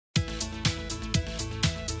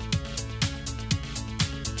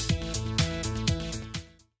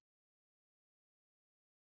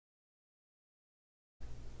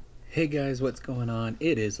Hey guys, what's going on?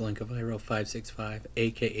 It is Linkaviro565,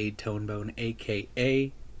 aka ToneBone,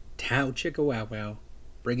 aka Tau Chicka Wow Wow,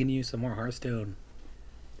 bringing you some more Hearthstone.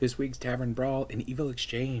 This week's Tavern Brawl and Evil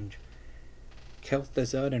Exchange.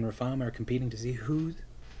 Kel'Thuzad and Rafaam are competing to see who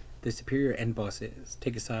the superior end boss is.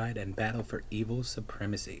 Take a side and battle for evil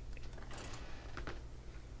supremacy.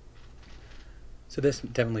 So this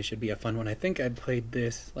definitely should be a fun one. I think I played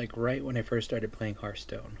this like right when I first started playing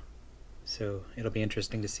Hearthstone. So it'll be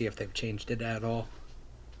interesting to see if they've changed it at all.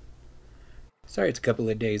 Sorry it's a couple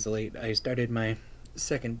of days late. I started my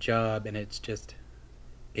second job and it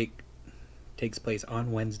takes place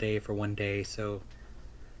on Wednesday for one day, so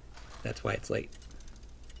that's why it's late.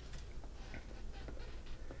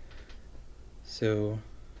 So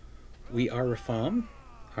we are Rafaam.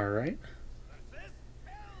 Alright.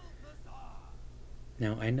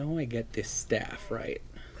 Now I know I get this staff, right?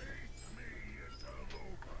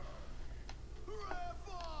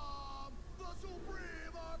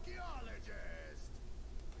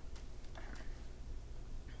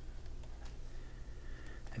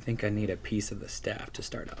 I think I need a piece of the staff to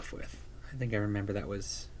start off with. I think I remember that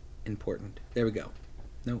was important. There we go.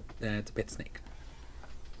 Nope, that's a pit snake.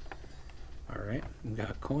 Alright, we got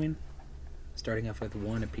a coin. Starting off with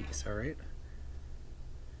one apiece, alright?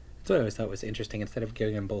 That's what I always thought was interesting. Instead of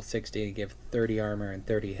giving them both 60, I give 30 armor and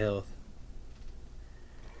 30 health.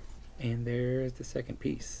 And there's the second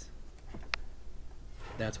piece.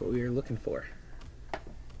 That's what we were looking for.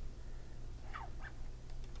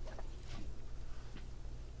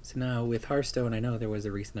 So now with Hearthstone, I know there was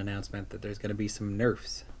a recent announcement that there's going to be some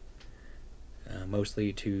nerfs.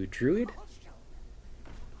 Mostly to Druid.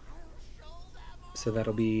 So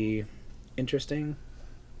that'll be interesting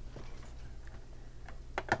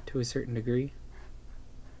to a certain degree.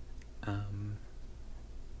 Let's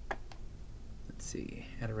see.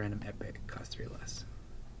 Add a random epic. Cost 3 less.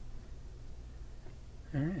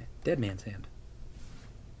 Alright. Dead Man's Hand.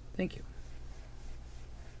 Thank you.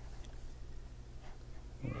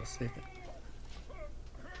 We'll save it.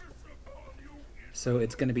 So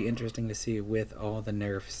it's going to be interesting to see with all the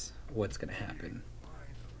nerfs what's going to happen.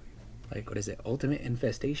 Like, what is it? Ultimate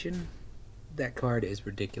Infestation? That card is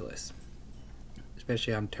ridiculous.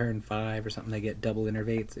 Especially on turn 5 or something, they get double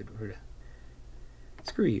innervates.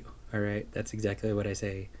 Screw you. Alright, that's exactly what I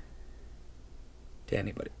say to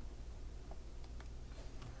anybody.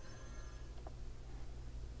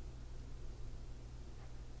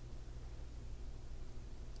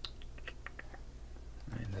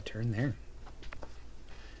 And the turn there.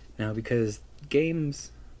 Now, because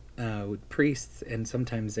games with priests and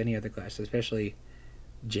sometimes any other class, especially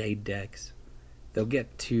Jade decks, they'll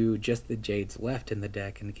get to just the Jades left in the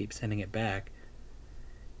deck and keep sending it back.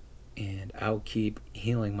 And I'll keep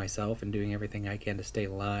healing myself and doing everything I can to stay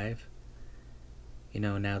alive. You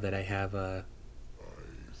know, now that I have who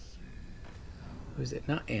is it?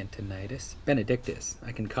 Not Antonitis. Benedictus.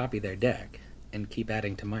 I can copy their deck and keep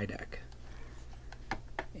adding to my deck.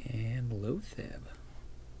 And Lotheb.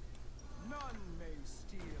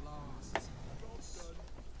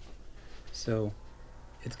 So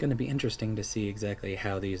it's going to be interesting to see exactly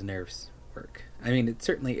how these nerfs work. I mean,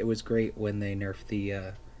 it was great when they nerfed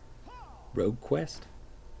the Rogue Quest,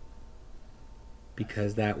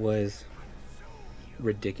 because that was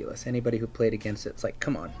ridiculous. Anybody who played against it's like,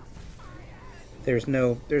 come on. There's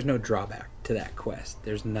no drawback to that quest.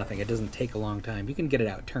 There's nothing. It doesn't take a long time. You can get it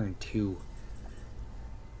out turn 2.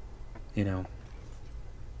 You know.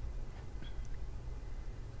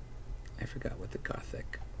 I forgot what the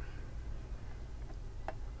Gothic.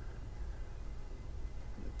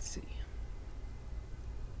 Let's see.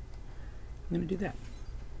 I'm going to do that.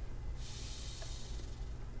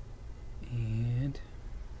 And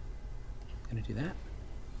I'm going to do that.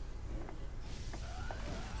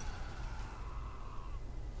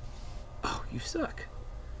 Oh, you suck.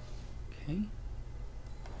 Okay.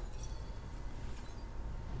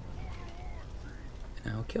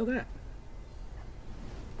 And I'll kill that.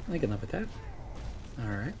 I can live with that.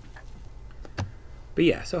 Alright. But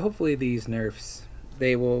yeah, so hopefully these nerfs,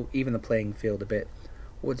 they will even the playing field a bit.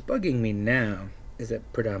 What's bugging me now is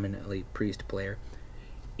that predominantly priest player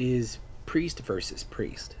is priest versus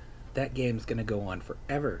priest. That game's going to go on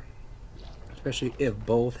forever. Especially if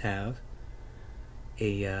both have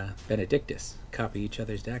a Benedictus copy each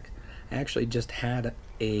other's deck. I actually just had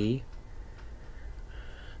a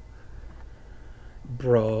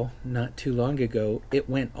brawl not too long ago. It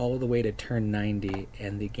went all the way to turn 90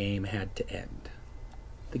 and the game had to end.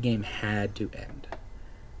 The game had to end.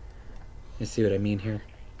 You see what I mean here?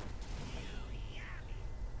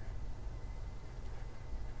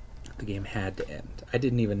 The game had to end. I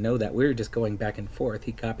didn't even know that. We were just going back and forth.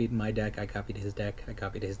 He copied my deck, I copied his deck, I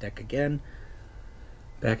copied his deck again.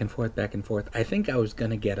 Back and forth, back and forth. I think I was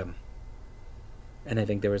gonna get him. And I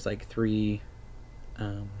think there was like three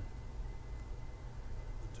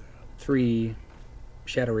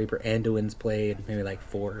Shadow Reaper Anduins played, maybe like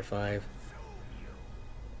 4 or 5.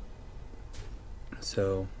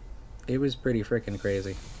 So it was pretty freaking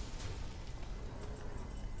crazy.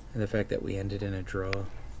 And the fact that we ended in a draw.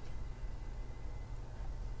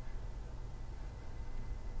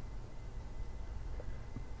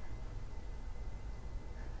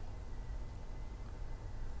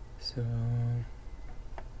 So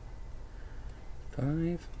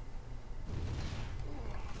 5,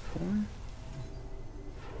 4.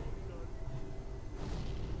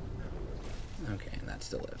 Okay, and that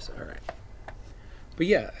still lives. All right. But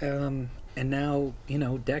yeah, and now, you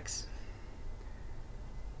know, decks,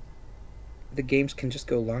 the games can just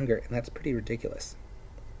go longer, and that's pretty ridiculous.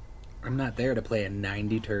 I'm not there to play a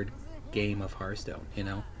 90-turn game of Hearthstone, you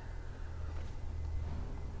know?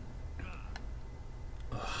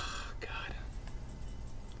 Oh, God.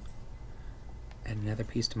 Add another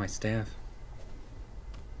piece to my staff.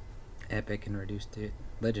 Epic and reduced it.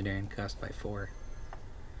 Legendary and cost by 4.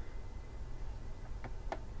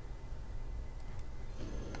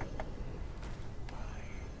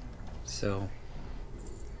 So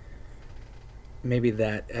maybe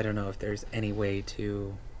that, I don't know if there's any way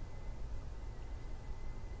to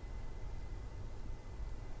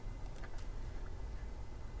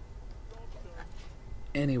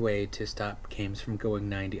stop games from going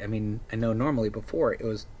 90. I mean, I know normally before it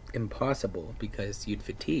was impossible because you'd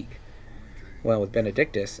fatigue. Well, with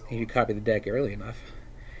Benedictus, if you copy the deck early enough,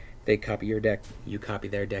 they copy your deck, you copy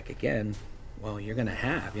their deck again, well, you're gonna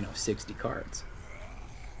have, you know, 60 cards.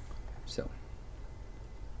 So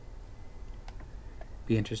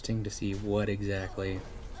be interesting to see what exactly,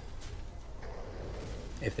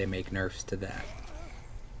 if they make nerfs to that.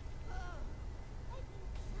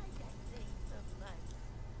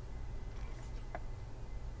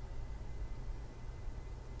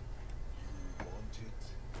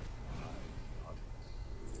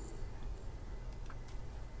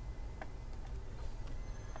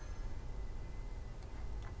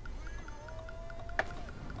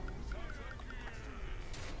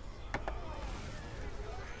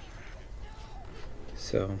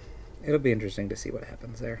 So it'll be interesting to see what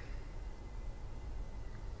happens there.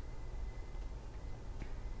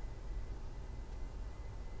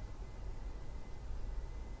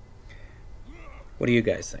 What do you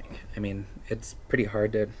guys think? I mean, it's pretty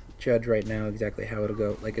hard to judge right now exactly how it'll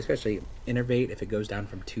go. Like, especially Innervate, if it goes down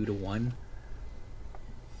from 2 to 1,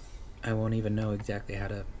 I won't even know exactly how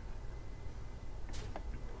to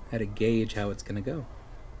gauge how it's gonna go.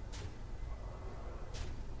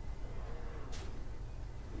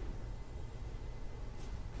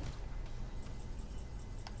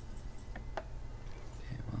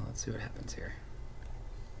 Let's see what happens here.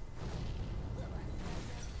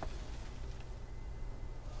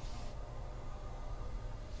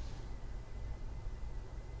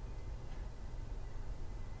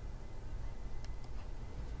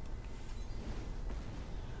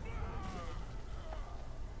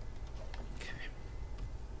 Okay.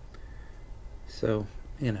 So,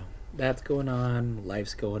 you know, that's going on,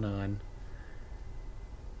 life's going on.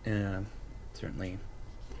 Certainly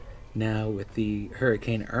now with the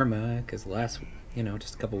Hurricane Irma, because last, you know,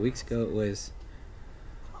 just a couple weeks ago it was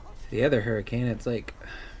the other hurricane. It's like,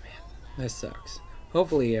 man, this sucks.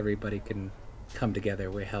 Hopefully everybody can come together.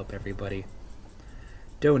 We help everybody.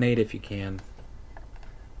 Donate if you can.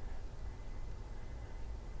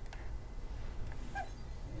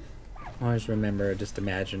 Always remember, just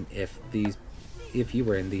imagine if you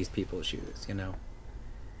were in these people's shoes, you know.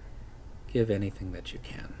 Give anything that you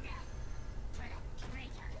can.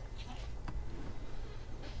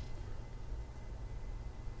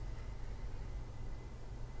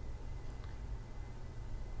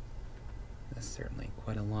 That's certainly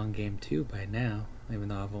quite a long game too by now, even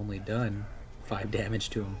though I've only done 5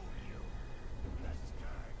 damage to him.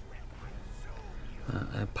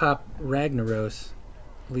 I pop Ragnaros,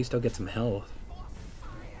 at least I'll get some health.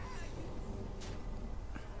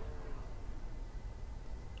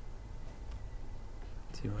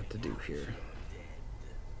 Let's see what to do here.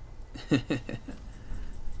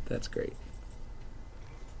 That's great.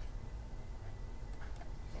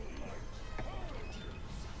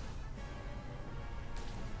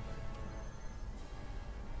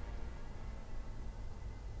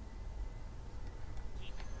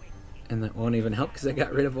 And that won't even help because I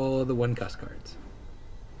got rid of all of the 1-cost cards.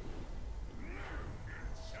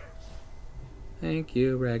 Thank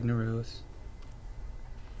you, Ragnaros.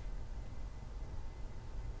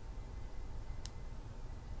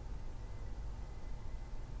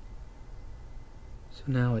 So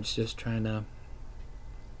now it's just trying to,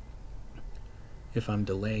 if I'm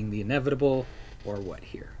delaying the inevitable or what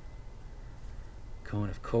here. Cone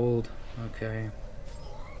of Cold, okay.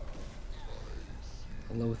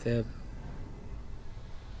 Loatheb.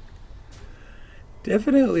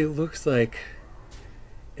 Definitely looks like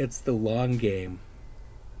it's the long game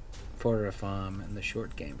for Rafaam and the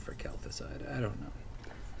short game for Kel'Thuzad. I don't know.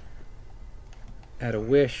 Add a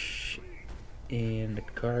wish and a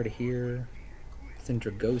card here.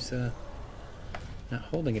 Sindragosa. Not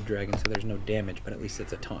holding a dragon, so there's no damage, but at least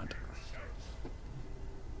it's a taunt.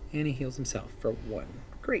 And he heals himself for 1.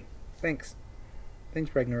 Great. Thanks.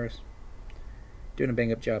 Thanks, Ragnaros. Doing a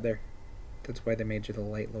bang-up job there. That's why they made you the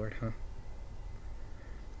Light Lord, huh?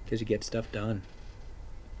 Because you get stuff done.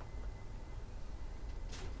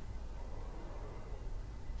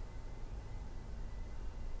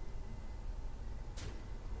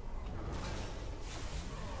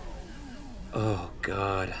 Oh,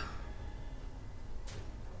 God.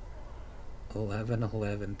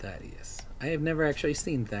 11-11 Thaddeus. I have never actually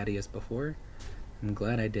seen Thaddeus before. I'm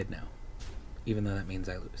glad I did now. Even though that means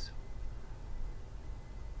I lose.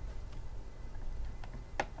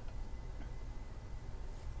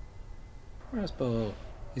 Crossbow.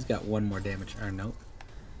 He's got 1 more damage. Or nope.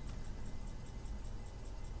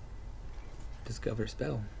 Discover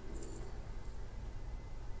spell.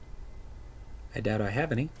 I doubt I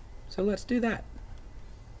have any. So let's do that.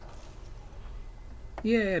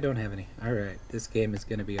 Yeah, I don't have any. Alright, this game is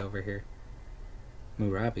going to be over here.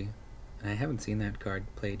 Murabi. And I haven't seen that card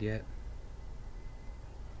played yet.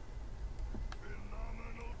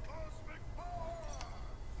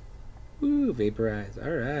 Ooh, Vaporize.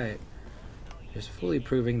 Alright. Just fully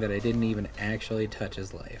proving that I didn't even actually touch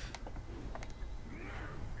his life.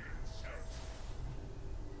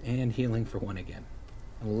 And healing for 1 again.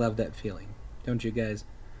 I love that feeling. Don't you guys?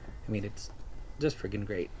 I mean, it's just freaking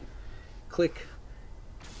great. Click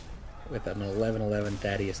with an 11-11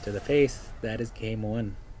 Thaddeus to the face. That is game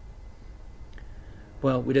 1.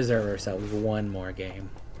 Well, we deserve ourselves 1 more game.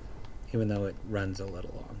 Even though it runs a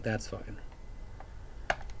little long. That's fine.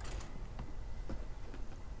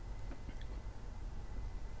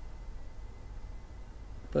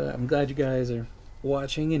 But I'm glad you guys are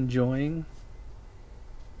watching, enjoying.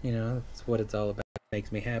 You know, that's what it's all about. It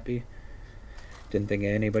makes me happy. Didn't think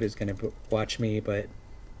anybody's going to watch me, but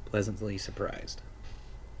pleasantly surprised.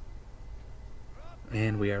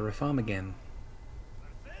 And we are Rafaam again.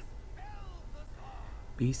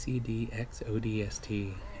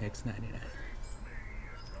 BCDXODST X99.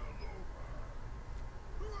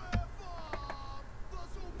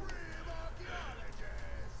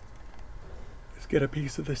 Let's get a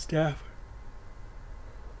piece of the staff.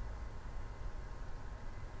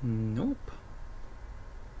 Nope.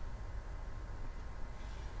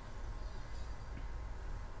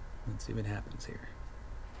 Let's see what happens here.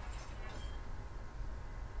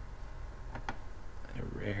 A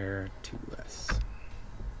rare 2S.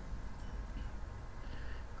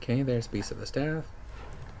 Okay, there's a piece of the staff.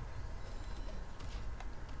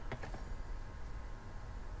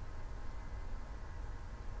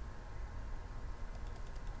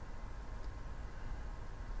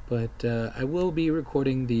 But I will be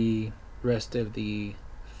recording the rest of the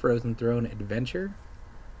Frozen Throne adventure.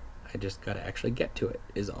 I just gotta actually get to it,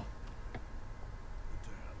 is all.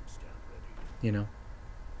 You know.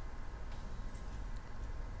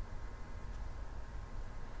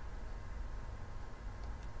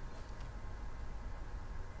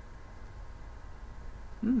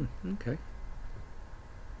 Okay.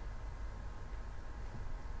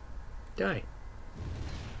 Die.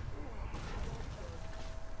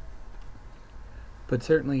 But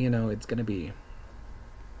certainly, you know, it's gonna be...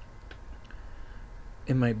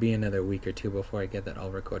 It might be another week or 2 before I get that all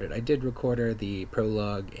recorded. I did record the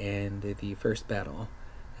prologue and the first battle.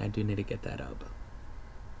 I do need to get that up.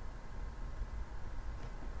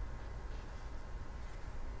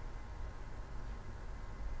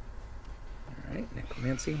 Alright,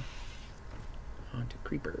 Necromancy. On to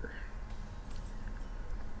Creeper.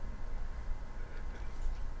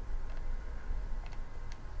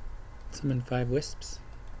 Summon 5 wisps.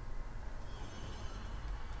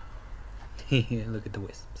 Look at the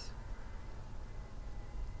wisps.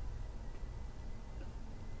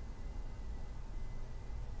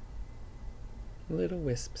 Little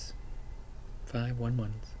wisps. 5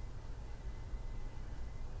 1/1s.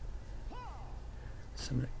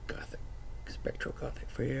 Summon a Gothic. Spectral Gothic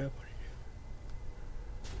for you.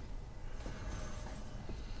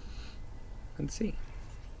 Let's see.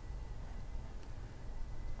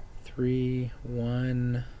 3,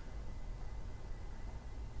 1.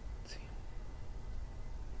 Let's see.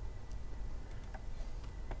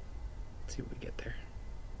 Let's see what we get there.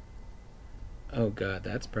 Oh god,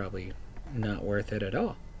 that's probably not worth it at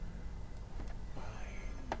all.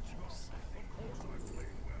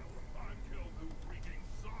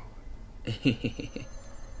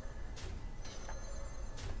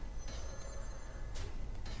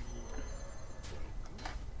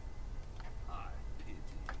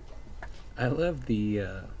 I love the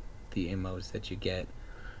emotes that you get,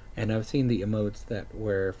 and I've seen the emotes that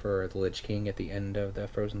were for the Lich King at the end of the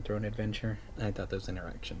Frozen Throne adventure. I thought those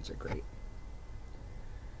interactions are great.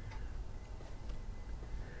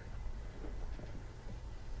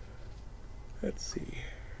 Let's see.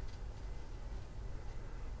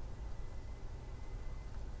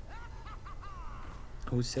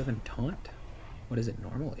 Oh, 7 taunt? What is it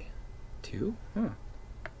normally? 2? Huh.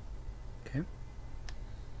 Okay.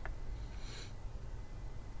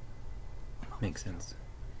 Makes sense.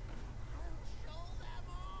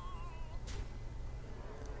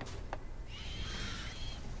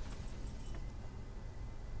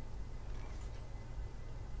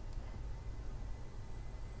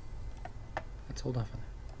 Let's hold off on that.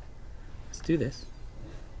 Let's do this.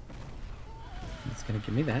 It's gonna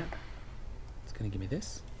give me that. It's gonna give me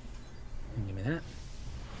this. And give me that.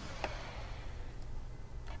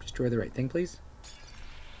 Destroy the right thing, please.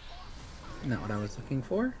 Not what I was looking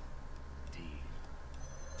for.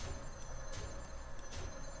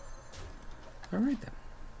 Alright then.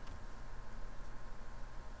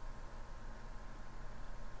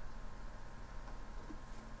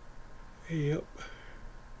 Yep.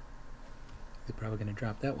 He's probably going to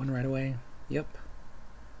drop that one right away. Yep.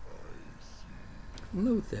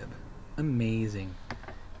 Lothib. Amazing.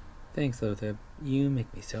 Thanks, Lothib. You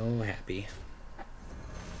make me so happy.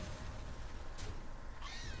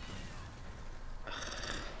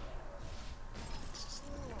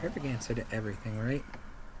 Perfect answer to everything, right?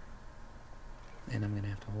 And I'm going to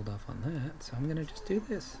have to hold off on that, so I'm going to just do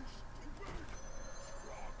this.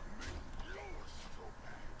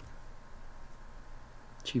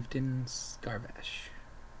 Chieftain Scarvash.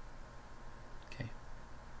 Okay.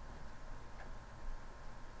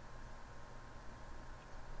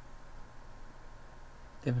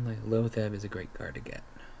 Definitely, Lotheb is a great card to get.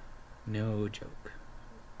 No joke.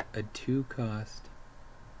 A 2 cost,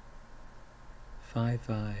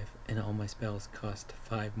 5/5, and all my spells cost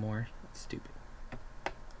 5 more. That's stupid.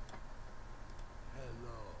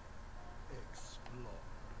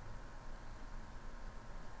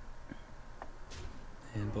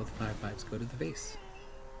 And both 5/5s go to the face.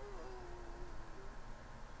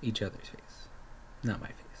 Each other's face. Not my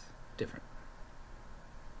face. Different.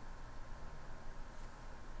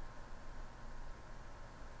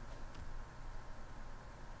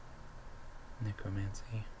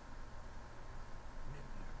 Necromancy.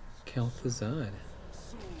 Kel'Thuzad.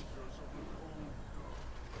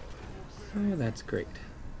 Oh, that's great.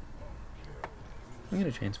 I'm going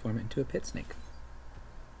to transform it into a pit snake.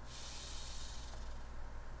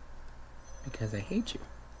 Because I hate you.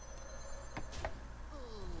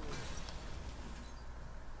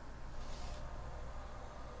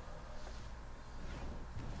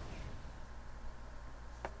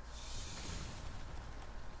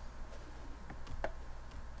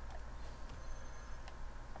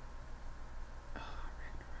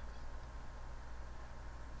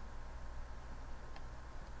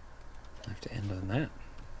 I'll have to end on that.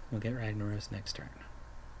 We'll get Ragnaros next turn.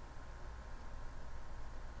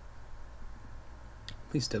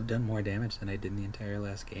 At least I've done more damage than I did in the entire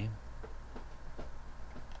last game.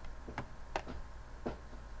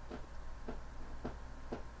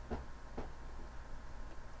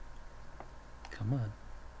 Come on.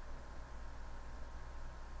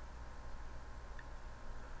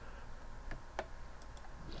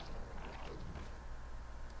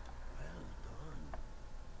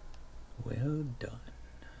 Well done.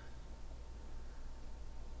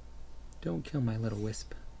 Don't kill my little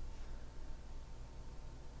wisp.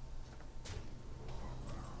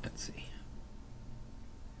 Let's see.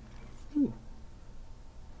 Ooh.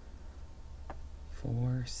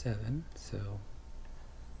 4, 7, so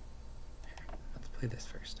let's play this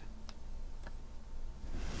first.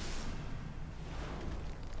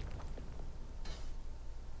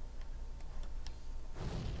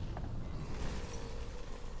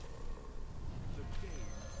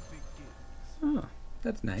 Oh,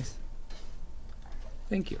 that's nice.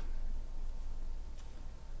 Thank you.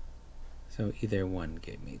 So either one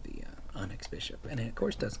gave me the Onyx Bishop, and it of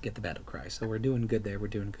course doesn't get the battle cry, so we're doing good there, we're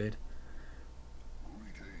doing good.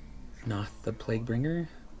 Noth the Plaguebringer.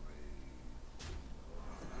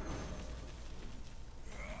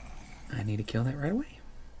 I need to kill that right away.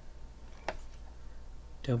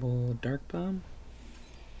 Double Dark Bomb.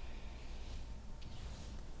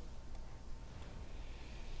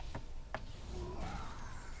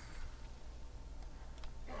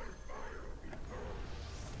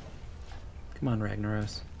 Come on,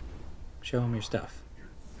 Ragnaros. Show him your stuff.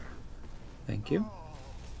 Thank you.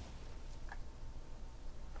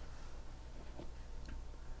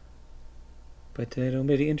 But it'll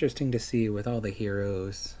be interesting to see with all the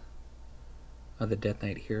heroes, all the Death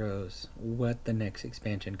Knight heroes, what the next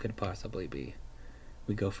expansion could possibly be.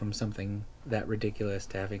 We go from something that ridiculous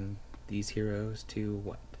to having these heroes to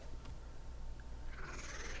what?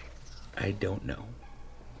 I don't know.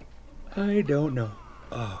 I don't know.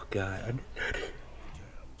 Oh, God.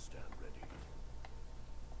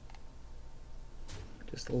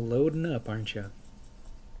 Just loading up, aren't you?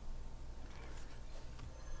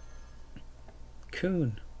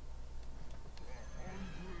 Coon.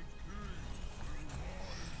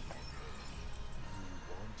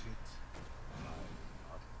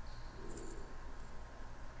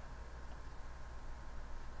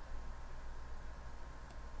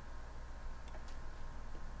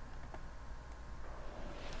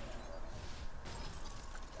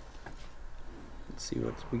 Let's see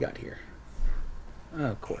what we got here. Oh,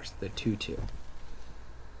 of course, the 2/2.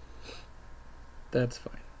 That's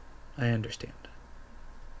fine. I understand.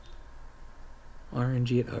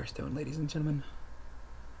 RNG at Hearthstone, ladies and gentlemen.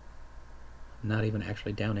 Not even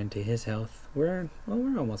actually down into his health. We're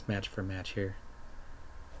almost match for match here.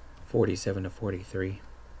 47 to 43.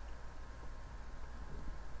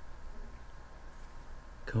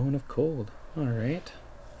 Cone of Cold. Alright.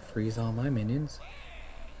 Freeze all my minions.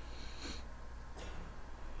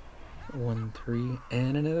 1/3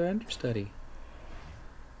 and another understudy.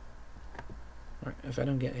 Alright, if I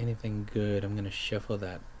don't get anything good, I'm gonna shuffle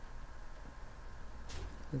that.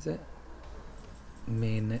 Is it?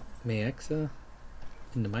 Maexa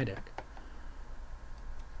into my deck.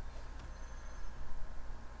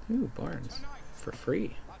 Ooh, Barnes. For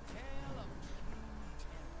free.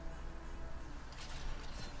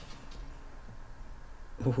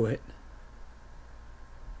 What?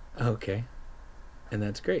 Okay. And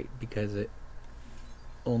that's great because it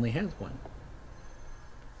only has one.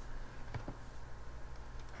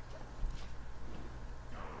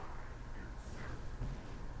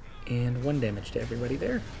 And 1 damage to everybody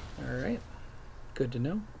there. Alright. Good to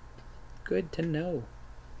know. Good to know.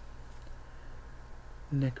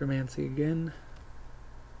 Necromancy again.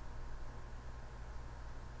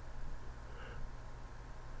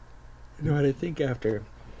 You know what, I think after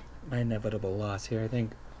my inevitable loss here, I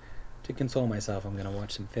think to console myself I'm gonna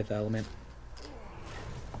watch some Fifth Element.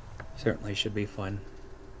 Certainly should be fun.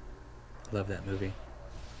 Love that movie.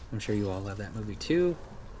 I'm sure you all love that movie too.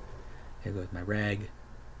 Here goes my rag.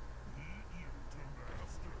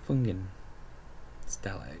 Fungen.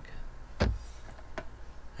 Stalag.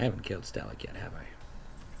 I haven't killed Stalag yet, have I?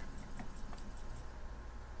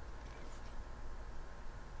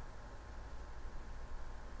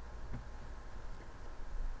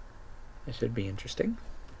 This should be interesting.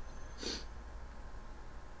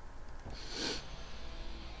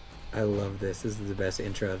 I love this. This is the best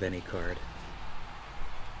intro of any card.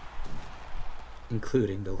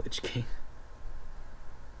 Including the Lich King.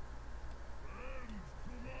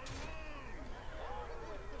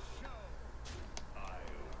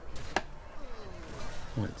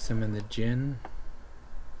 What, summon the Jinn?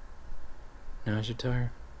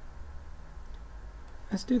 Najatar?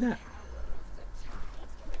 Let's do that.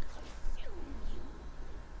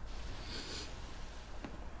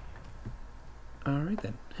 Alright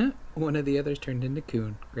then. Huh. One of the others turned into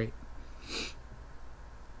Coon. Great.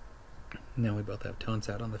 Now we both have taunts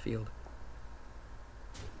out on the field.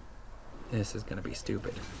 This is gonna be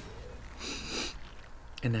stupid.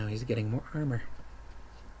 And now he's getting more armor.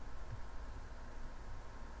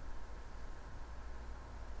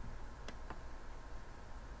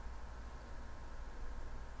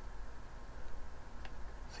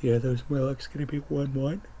 So yeah, those Murlocs gonna be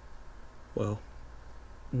 1/1. Well,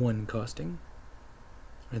 1 costing.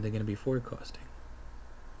 Or are they gonna be 4 costing?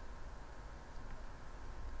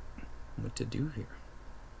 What to do here?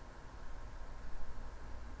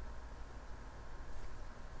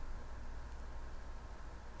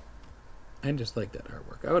 I just like that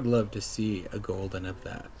artwork. I would love to see a golden of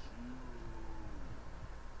that.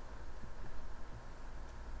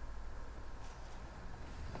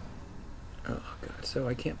 Oh god, so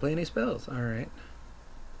I can't play any spells. Alright.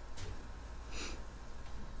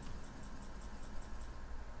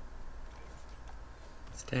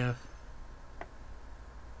 Staff.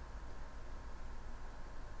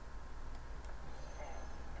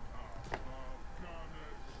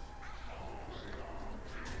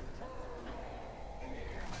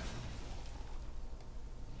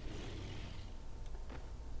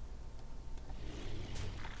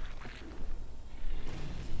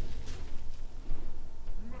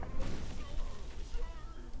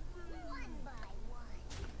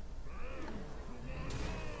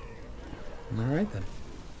 Alright then.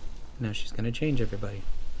 Now she's gonna change everybody.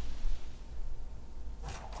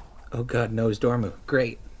 Oh god, no, Dormu.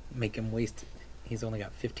 Great. Make him waste. He's only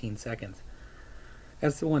got 15 seconds.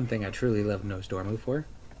 That's the one thing I truly love Nose Dormu for.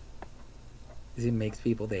 Is he makes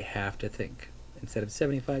people, they have to think. Instead of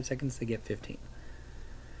 75 seconds, they get 15.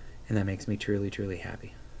 And that makes me truly, truly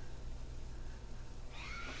happy.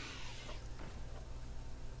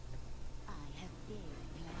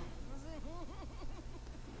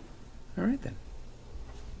 Alright then.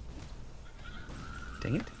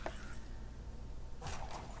 Dang it.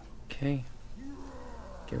 Okay.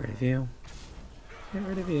 Get rid of you. Get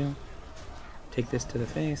rid of you. Take this to the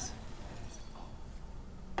face.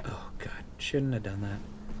 Oh god, shouldn't have done that.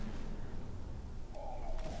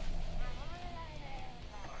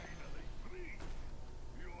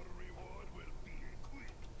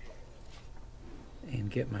 And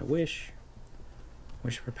get my wish.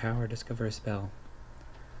 Wish for power, discover a spell.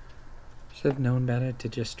 Should have known better to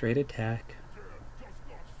just straight attack.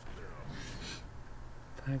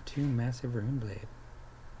 5-2 massive rune blade.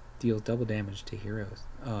 Deals double damage to heroes.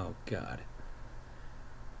 Oh god.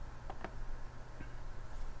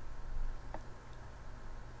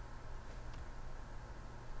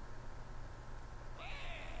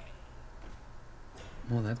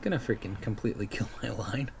 Well, that's gonna freaking completely kill my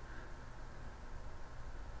line.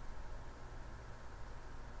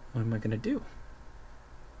 What am I gonna do?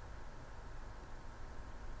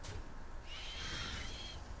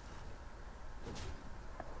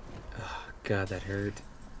 Oh god, that hurt.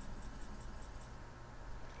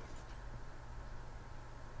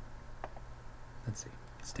 Let's see.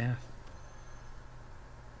 Staff.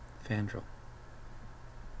 Fandral.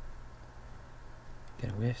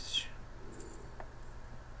 Get a wish.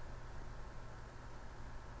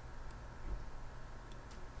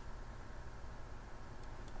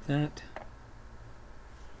 That.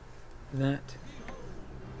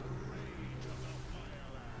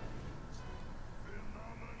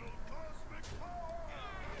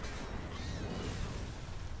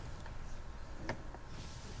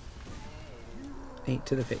 8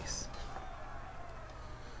 to the face.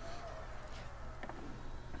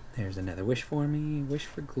 There's another wish for me. Wish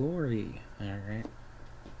for glory. Alright.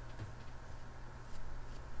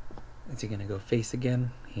 Is he gonna go face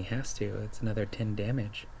again? He has to. It's another 10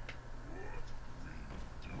 damage.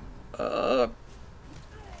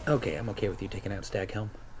 Okay, I'm okay with you taking out Staghelm.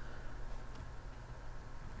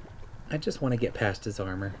 I just want to get past his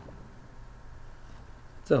armor.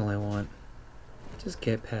 That's all I want. Just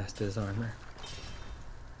get past his armor.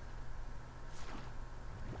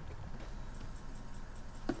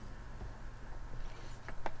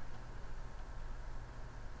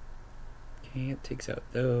 Okay, it takes out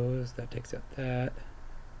those. That takes out that.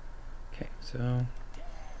 Okay, so...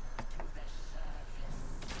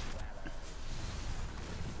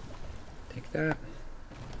 take that.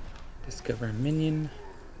 Discover a minion.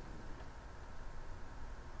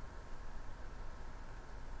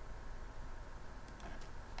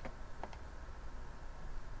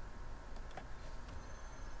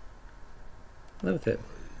 Love it.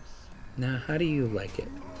 Now, how do you like it?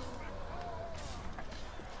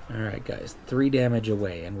 Alright guys, 3 damage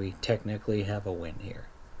away and we technically have a win here.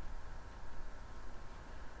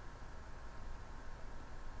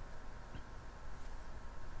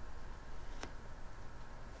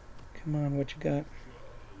 Come on, what you got?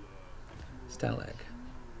 Stalag.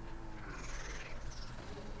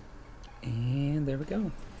 And there we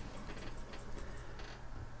go.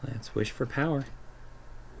 Let's wish for power.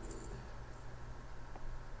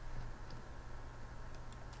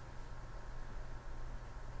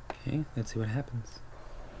 Okay, let's see what happens.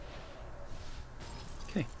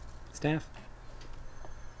 Okay, staff.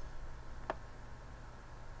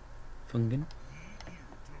 Fungan.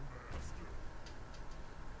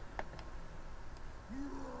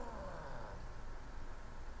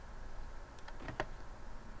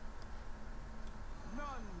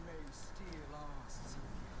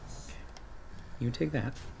 You take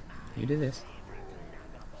that. You do this.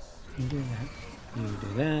 You do that. You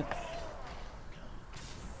do that.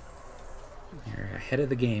 You're ahead of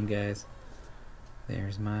the game, guys.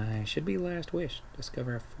 There's my should be last wish.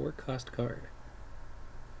 Discover a 4-cost card.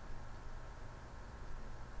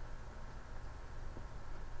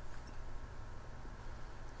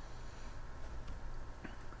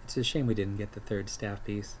 It's a shame we didn't get the 3rd staff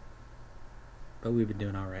piece, but we've been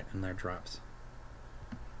doing alright on their drops.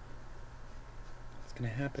 What's gonna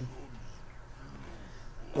happen?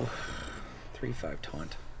 Oh, 3-5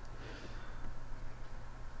 taunt.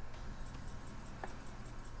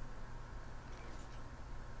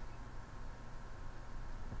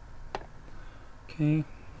 Okay.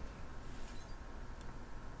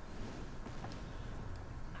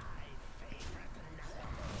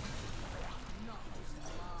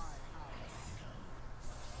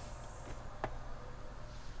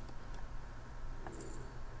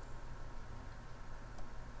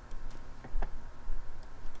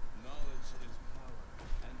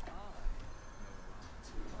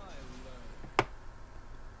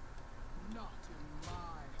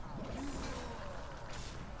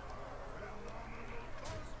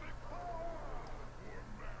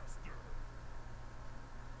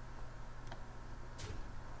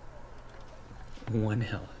 1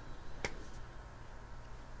 health.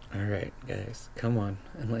 Alright, guys, come on.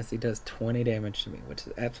 Unless he does 20 damage to me, which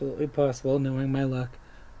is absolutely possible, knowing my luck.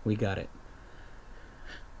 We got it.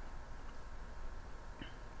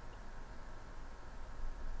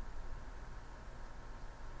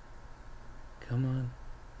 Come on.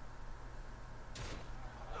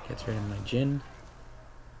 Gets rid of my Jinn.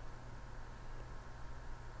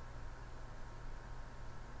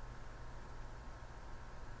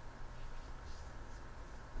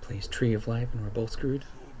 Plays Tree of Life and we're both screwed.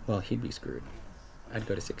 Well, he'd be screwed. I'd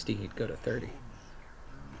go to 60, he'd go to 30.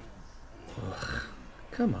 Ugh,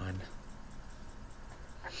 come on.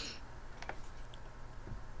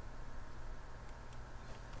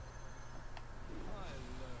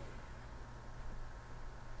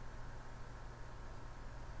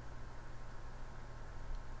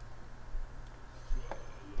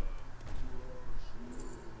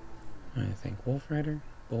 I think Wolf Rider,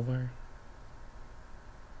 Bolvar.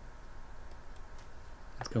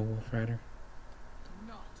 Let's go Wolf Rider.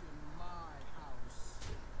 Not in my house.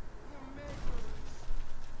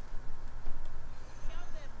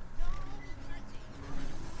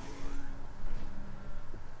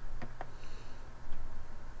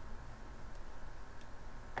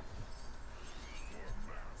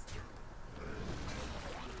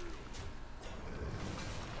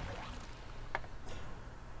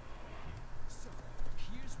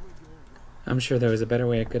 I'm sure there was a better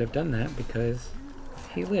way I could have done that because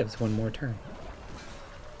he lives one more turn.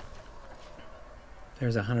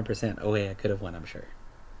 There's 100% a way I could have won, I'm sure.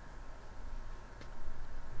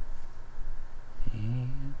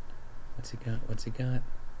 And what's he got? What's he got?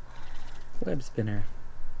 Web spinner.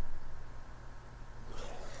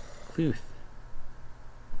 Kel'Thuzad.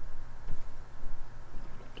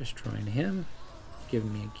 Destroying him.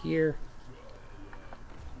 Giving me a gear.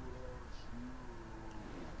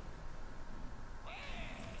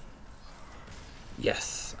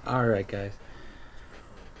 Yes. Alright, guys.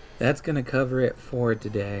 That's going to cover it for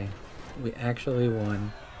today. We actually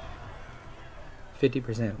won.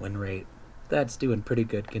 50% win rate. That's doing pretty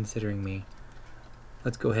good considering me.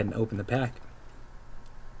 Let's go ahead and open the pack.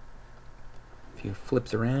 A few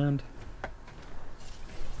flips around.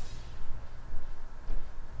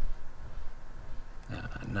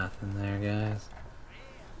 Nothing there, guys.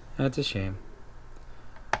 That's a shame.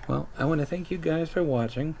 Well, I want to thank you guys for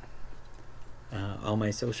watching. All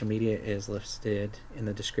my social media is listed in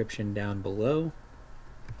the description down below.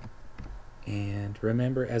 And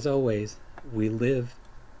remember, as always, we live,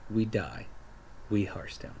 we die, we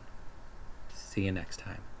Hearthstone. See you next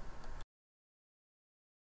time.